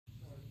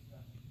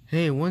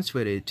Hey, once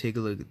ready to take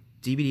a look at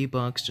the DVD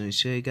box to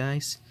show you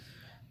guys.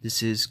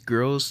 This is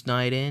Girls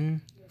Night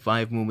In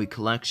 5-movie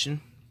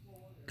collection.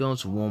 Going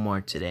to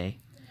Walmart today,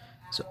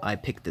 so I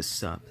picked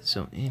this up.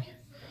 So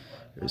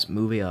there's a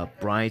movie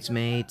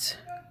Bridesmaids,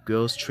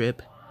 Girls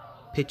Trip,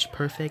 Pitch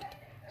Perfect,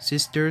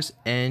 Sisters,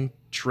 and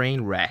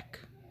Trainwreck.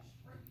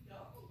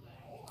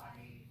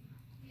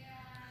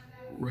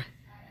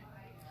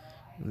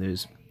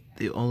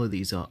 All of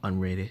these are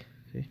unrated.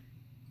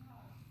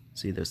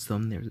 See, there's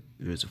thumb.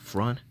 There's a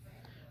front,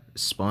 a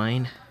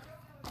spine,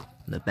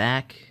 the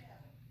back.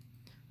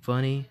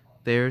 Funny,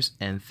 Fairs,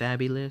 and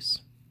Fabulous.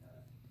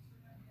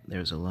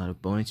 There's a lot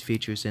of bonus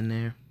features in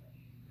there.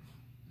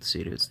 Let's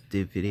see, there's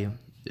the video,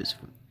 there's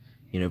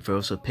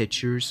Universal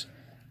Pictures,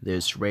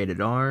 there's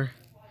rated R,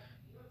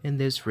 and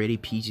there's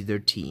rated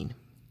PG-13,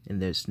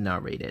 and there's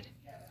not rated.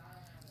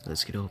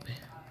 Let's get open.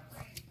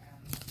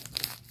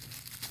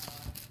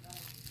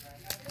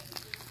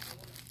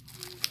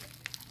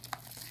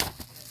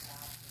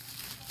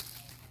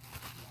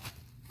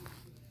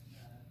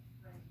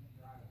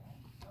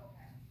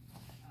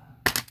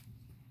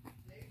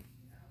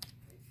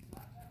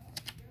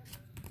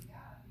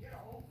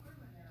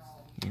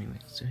 Anyway,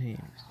 so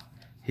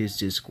here's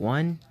disc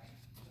 1,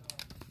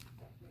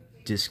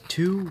 disc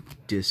 2,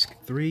 disc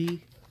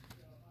 3,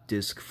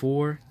 disc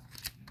 4,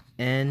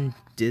 and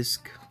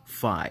disc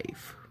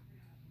 5.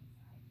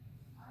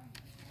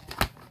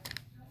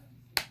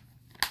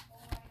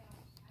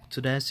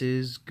 So that's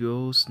his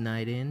Girls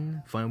Night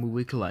In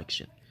 5-movie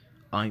collection.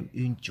 I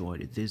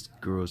enjoyed this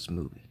girls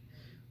movie.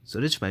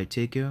 So this is my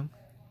take care.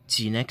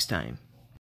 See you next time.